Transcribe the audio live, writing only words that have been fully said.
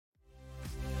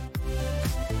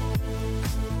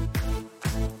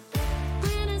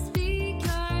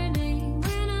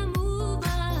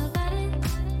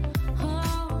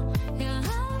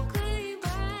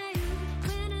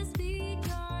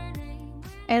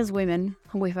As women,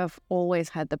 we have always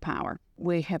had the power.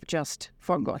 We have just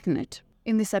forgotten it.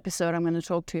 In this episode, I'm going to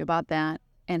talk to you about that,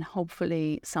 and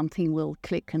hopefully something will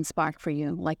click and spark for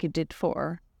you like it did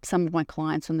for some of my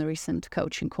clients on the recent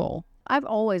coaching call. I've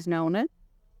always known it,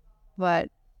 but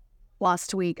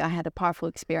last week I had a powerful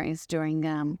experience during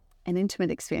an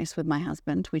intimate experience with my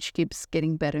husband, which keeps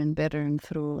getting better and better. And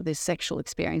through these sexual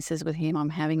experiences with him, I'm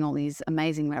having all these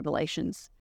amazing revelations.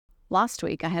 Last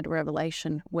week, I had a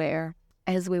revelation where,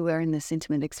 as we were in this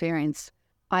intimate experience,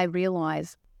 I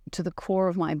realized to the core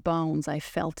of my bones, I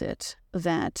felt it,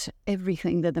 that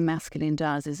everything that the masculine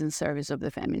does is in service of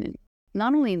the feminine.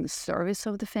 Not only in the service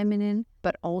of the feminine,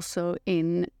 but also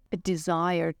in a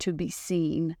desire to be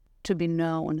seen, to be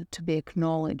known, to be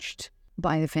acknowledged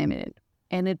by the feminine.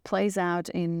 And it plays out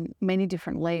in many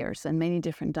different layers and many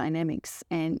different dynamics.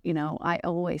 And, I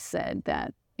always said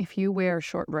that if you wear a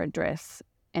short red dress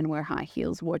and wear high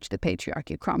heels, watch the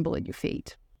patriarchy crumble at your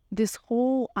feet. This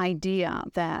whole idea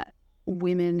that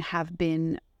women have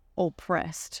been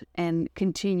oppressed and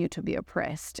continue to be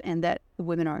oppressed, and that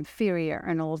women are inferior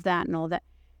and all of that,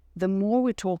 the more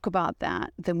we talk about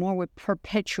that, the more we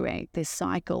perpetuate this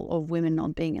cycle of women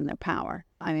not being in their power.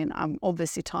 I mean, I'm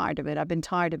obviously tired of it. I've been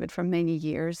tired of it for many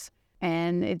years,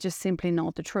 and it's just simply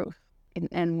not the truth.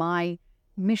 And my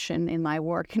mission in my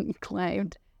work in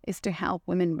Claimed is to help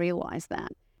women realize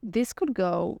that. This could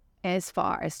go as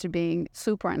far as to being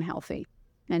super unhealthy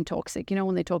and toxic.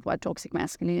 When they talk about toxic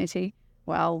masculinity,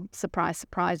 well, surprise,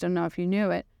 surprise, don't know if you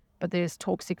knew it, but there's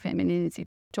toxic femininity.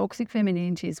 Toxic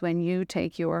femininity is when you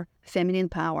take your feminine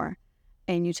power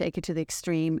and you take it to the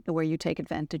extreme where you take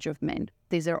advantage of men.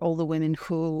 These are all the women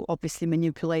who obviously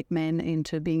manipulate men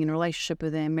into being in a relationship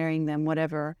with them, marrying them,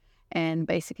 whatever, and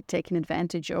basically taking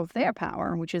advantage of their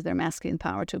power, which is their masculine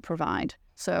power to provide.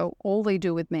 So all they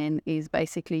do with men is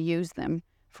basically use them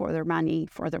for their money,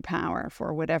 for their power,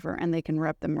 for whatever, and they can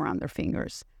wrap them around their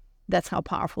fingers. That's how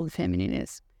powerful the feminine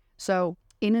is. So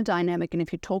in a dynamic, and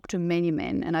if you talk to many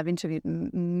men, and I've interviewed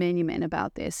many men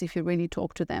about this, if you really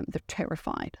talk to them, they're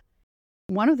terrified.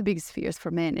 One of the biggest fears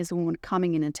for men is a woman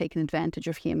coming in and taking advantage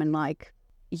of him and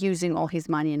using all his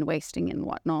money and wasting and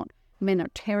whatnot. Men are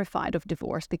terrified of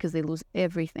divorce because they lose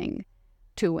everything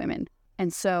to women.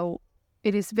 And so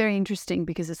it is very interesting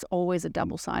because it's always a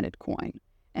double-sided coin.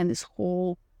 And this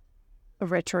whole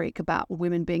rhetoric about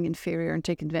women being inferior and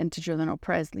taking advantage of and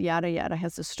oppressed, yada, yada,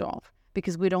 has to stop.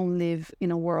 Because we don't live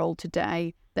in a world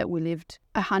today that we lived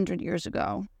 100 years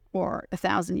ago or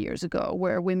 1,000 years ago,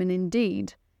 where women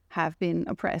indeed have been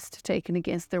oppressed, taken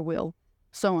against their will,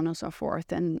 so on and so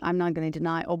forth. And I'm not going to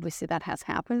deny, obviously, that has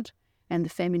happened. And the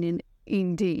feminine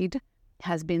indeed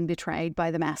has been betrayed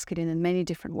by the masculine in many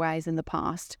different ways in the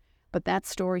past. But that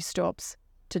story stops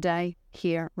today,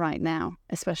 here, right now,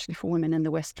 especially for women in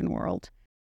the Western world.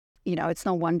 It's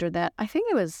no wonder that, I think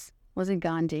it was it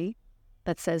Gandhi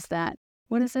that says that,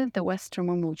 what is it? The Western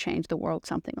woman will change the world,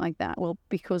 something like that. Well,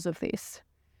 because of this.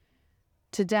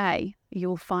 Today,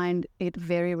 you'll find it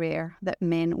very rare that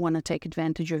men want to take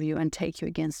advantage of you and take you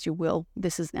against your will.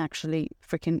 This is actually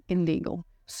freaking illegal.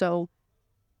 So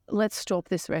let's stop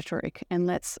this rhetoric and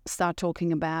let's start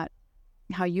talking about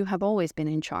how you have always been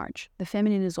in charge. The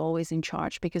feminine is always in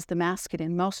charge because the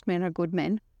masculine, most men are good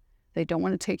men. They don't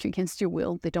want to take you against your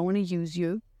will. They don't want to use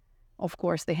you. Of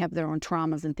course, they have their own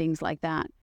traumas and things like that.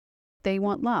 They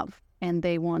want love and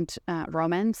they want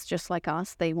romance just like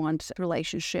us. They want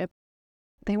relationship.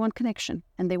 They want connection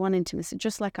and they want intimacy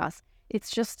just like us.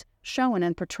 It's just shown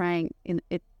and portraying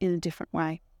it in a different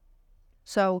way.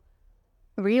 So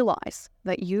realize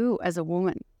that you as a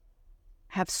woman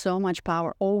have so much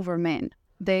power over men.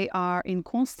 They are in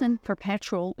constant,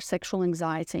 perpetual sexual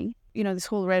anxiety. This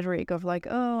whole rhetoric of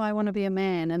I want to be a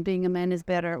man and being a man is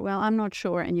better. Well, I'm not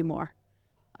sure anymore.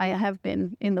 I have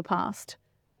been in the past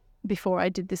before I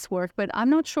did this work, but I'm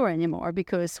not sure anymore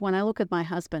because when I look at my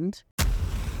husband.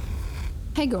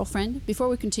 Hey girlfriend, before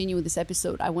we continue with this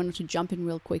episode, I wanted to jump in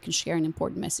real quick and share an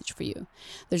important message for you.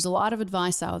 There's a lot of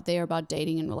advice out there about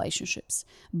dating and relationships.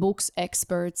 Books,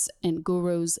 experts, and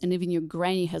gurus, and even your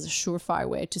granny has a surefire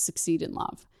way to succeed in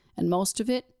love. And most of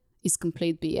it is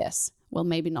complete BS. Well,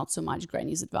 maybe not so much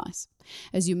granny's advice.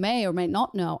 As you may or may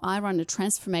not know, I run a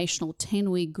transformational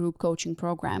 10-week group coaching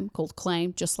program called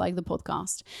Claimed, just like the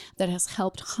podcast, that has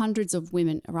helped hundreds of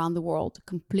women around the world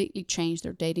completely change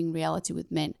their dating reality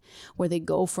with men, where they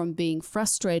go from being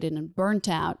frustrated and burnt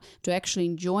out to actually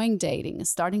enjoying dating and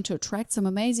starting to attract some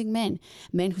amazing men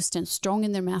who stand strong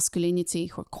in their masculinity,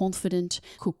 who are confident,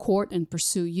 who court and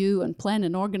pursue you and plan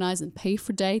and organize and pay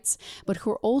for dates, but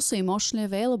who are also emotionally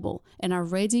available and are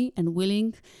ready and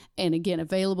willing and again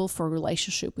available for a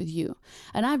relationship with you.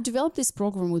 And I've developed this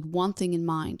program with one thing in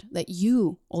mind, that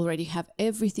you already have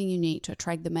everything you need to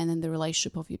attract the man in the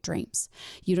relationship of your dreams.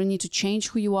 You don't need to change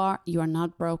who you are. You are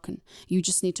not broken. You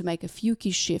just need to make a few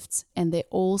key shifts, and they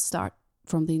all start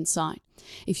from the inside.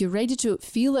 If you're ready to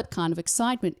feel that kind of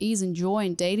excitement, ease, and joy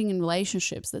in dating and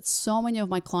relationships that so many of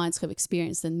my clients have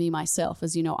experienced, and me myself,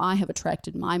 as you know, I have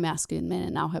attracted my masculine man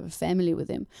and now have a family with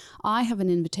him, I have an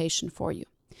invitation for you.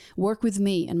 Work with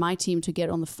me and my team to get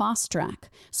on the fast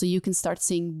track so you can start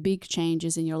seeing big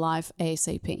changes in your life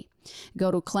ASAP.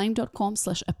 Go to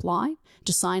claim.com/apply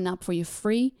to sign up for your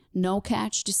free,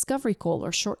 no-catch discovery call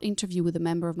or short interview with a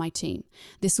member of my team.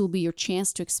 This will be your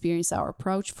chance to experience our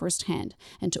approach firsthand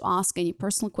and to ask any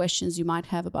personal questions you might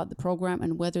have about the program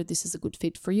and whether this is a good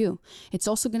fit for you. It's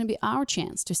also going to be our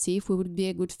chance to see if we would be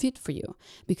a good fit for you,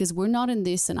 because we're not in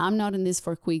this and I'm not in this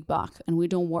for a quick buck, and we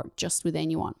don't work just with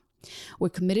anyone. We're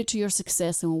committed to your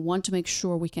success and we want to make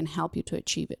sure we can help you to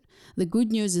achieve it. The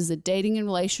good news is that dating and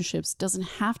relationships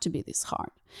doesn't have to be this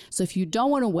hard. So if you don't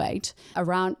want to wait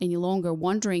around any longer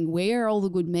wondering where are all the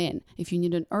good men, if you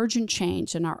need an urgent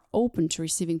change and are open to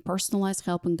receiving personalized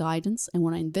help and guidance and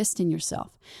want to invest in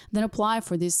yourself, then apply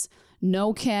for this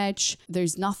no catch.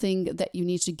 There's nothing that you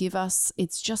need to give us.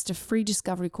 It's just a free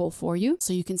discovery call for you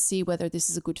so you can see whether this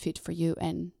is a good fit for you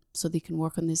and so they can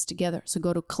work on this together. So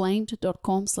go to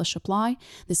claimed.com/apply.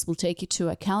 This will take you to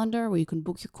a calendar where you can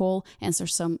book your call, answer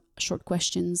some short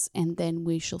questions, and then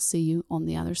we shall see you on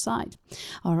the other side.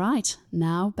 All right,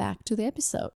 now back to the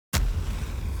episode.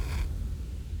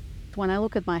 When I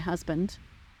look at my husband,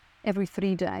 every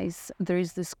 3 days, there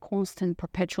is this constant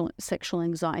perpetual sexual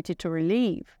anxiety to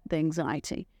relieve the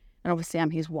anxiety. And obviously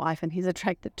I'm his wife and he's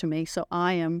attracted to me. So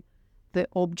I am the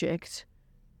object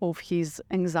of his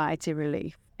anxiety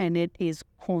relief. And it is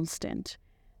constant,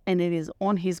 and it is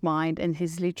on his mind, and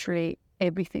he's literally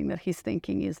everything that he's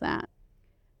thinking is that.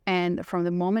 And from the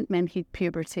moment men hit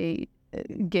puberty,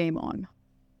 game on.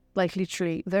 Like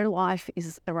literally, their life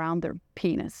is around their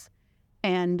penis.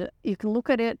 And you can look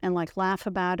at it and like laugh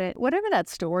about it. Whatever that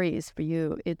story is for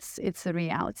you, it's a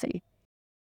reality.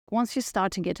 Once you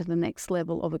start to get to the next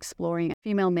level of exploring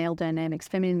female-male dynamics,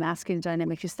 feminine-masculine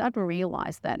dynamics, you start to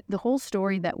realize that the whole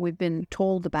story that we've been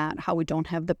told about how we don't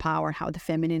have the power, how the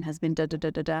feminine has been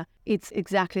da-da-da-da-da, it's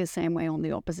exactly the same way on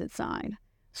the opposite side.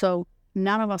 So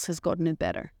none of us has gotten it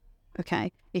better,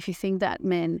 okay? If you think that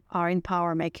men are in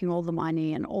power, making all the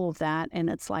money and all of that, and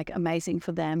it's like amazing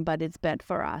for them, but it's bad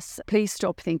for us, please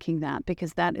stop thinking that,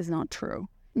 because that is not true.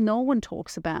 No one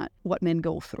talks about what men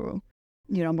go through.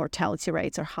 You know, mortality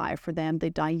rates are higher for them. They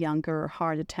die younger,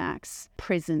 heart attacks,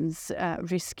 prisons,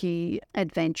 risky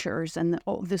adventures, and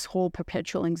this whole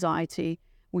perpetual anxiety,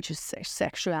 which is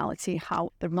sexuality,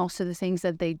 how most of the things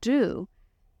that they do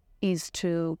is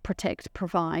to protect,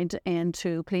 provide, and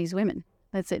to please women.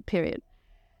 That's it, period.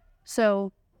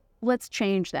 So let's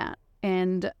change that.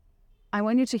 And I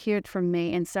want you to hear it from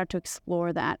me and start to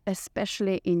explore that,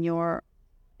 especially in your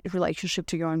relationship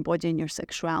to your own body and your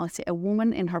sexuality. A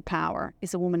woman in her power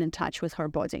is a woman in touch with her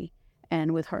body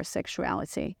and with her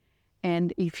sexuality.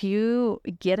 And if you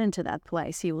get into that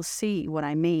place, you will see what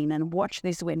I mean, and watch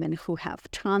these women who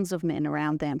have tons of men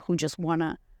around them who just want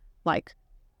to like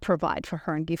provide for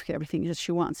her and give her everything that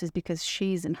she wants, is because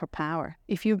she's in her power.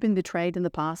 If you've been betrayed in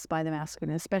the past by the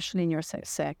masculine, especially in your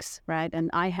sex, right? And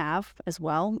I have as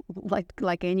well,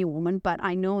 like any woman, but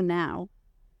I know now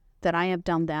that I have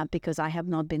done that because I have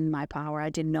not been in my power. I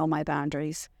didn't know my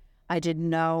boundaries. I didn't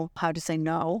know how to say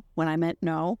no when I meant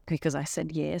no, because I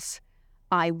said yes.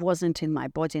 I wasn't in my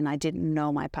body and I didn't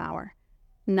know my power.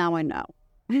 Now I know,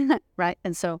 right?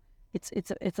 And so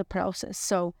it's a process.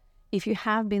 So if you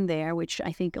have been there, which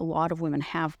I think a lot of women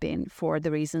have been for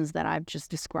the reasons that I've just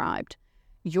described,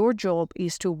 your job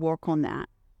is to work on that,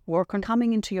 work on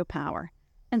coming into your power.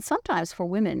 And sometimes for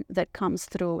women, that comes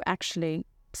through actually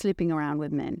sleeping around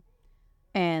with men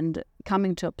and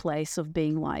coming to a place of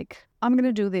being like, I'm going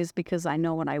to do this because I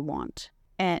know what I want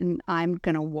and I'm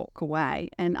going to walk away.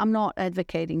 And I'm not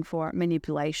advocating for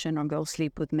manipulation or go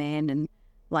sleep with men and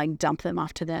like dump them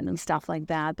after that and stuff like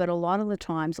that. But a lot of the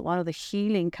times, a lot of the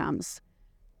healing comes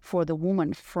for the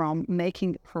woman from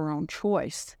making her own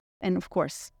choice. And of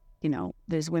course, you know,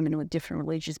 there's women with different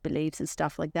religious beliefs and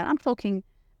stuff like that. I'm talking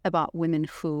about women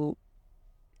who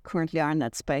currently are in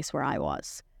that space where I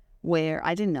was, where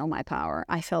I didn't know my power.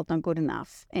 I felt not good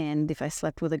enough. And if I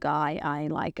slept with a guy, I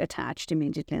like attached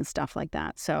immediately and stuff like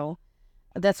that. So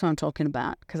that's what I'm talking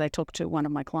about, because I talked to one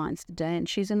of my clients today and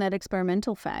she's in that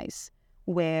experimental phase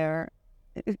where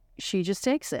she just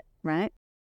takes it, right?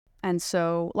 And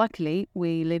so luckily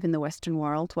we live in the Western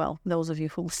world. Well, those of you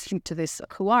who listen to this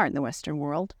who are in the Western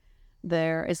world,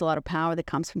 there is a lot of power that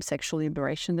comes from sexual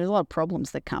liberation. There's a lot of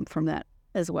problems that come from that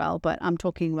as well. But I'm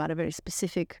talking about a very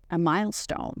specific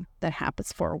milestone that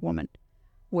happens for a woman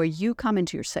where you come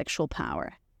into your sexual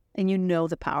power and you know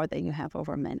the power that you have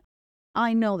over men.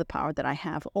 I know the power that I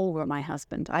have over my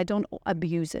husband. I don't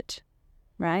abuse it,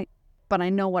 right? But I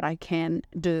know what I can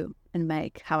do and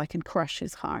make, how I can crush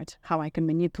his heart, how I can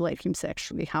manipulate him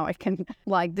sexually, how I can,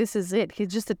 like, this is it.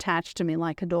 He's just attached to me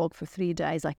like a dog for 3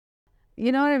 days. Like,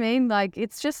 you know what I mean? Like,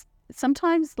 it's just,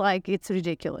 sometimes, like, it's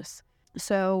ridiculous.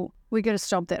 So we got to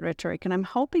stop that rhetoric. And I'm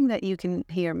hoping that you can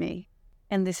hear me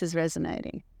and this is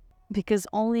resonating. Because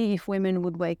only if women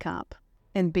would wake up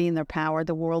and be in their power,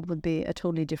 the world would be a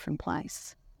totally different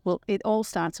place. Well, it all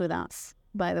starts with us,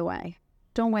 by the way.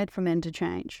 Don't wait for men to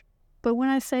change. But when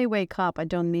I say wake up, I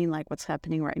don't mean like what's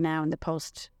happening right now in the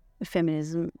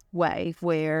post-feminism wave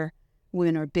where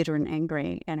women are bitter and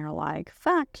angry and are like,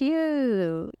 fuck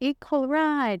you, equal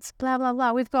rights, blah, blah,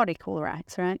 blah. We've got equal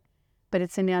rights, right? But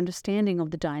it's in the understanding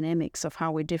of the dynamics of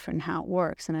how we're different, how it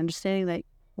works, and understanding that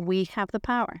we have the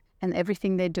power and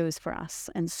everything they do is for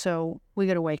us. And so we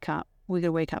got to wake up. We got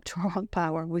to wake up to our own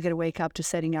power. We got to wake up to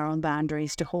setting our own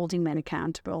boundaries, to holding men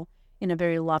accountable in a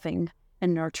very loving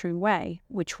and nurturing way,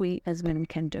 which we as women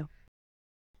can do.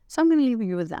 So I'm going to leave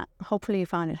you with that. Hopefully you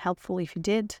found it helpful. If you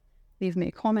did, leave me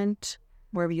a comment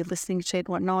wherever you're listening to it,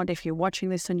 whatnot. If you're watching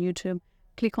this on YouTube,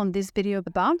 click on this video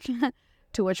above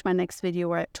to watch my next video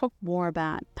where I talk more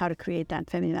about how to create that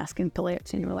feminine masculine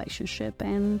polarity in your relationship,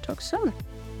 and talk soon.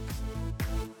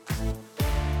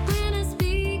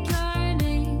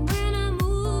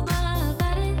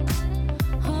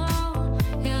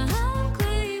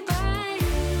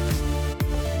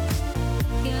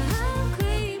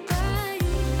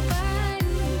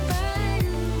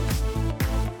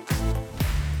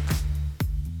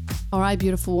 All right,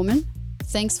 beautiful woman.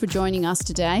 Thanks for joining us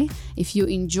today. If you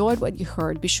enjoyed what you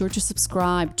heard, be sure to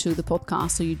subscribe to the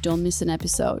podcast so you don't miss an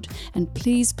episode. And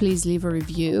please, please leave a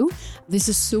review. This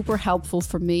is super helpful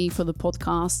for me, for the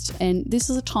podcast. And this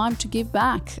is a time to give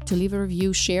back, to leave a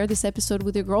review, share this episode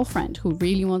with your girlfriend who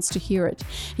really wants to hear it.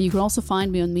 And you can also find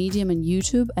me on Medium and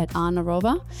YouTube at Anna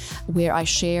Rova, where I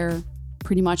share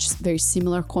pretty much very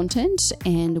similar content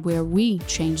and where we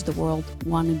change the world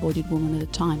one embodied woman at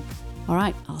a time. All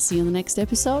right, I'll see you in the next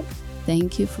episode.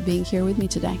 Thank you for being here with me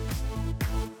today.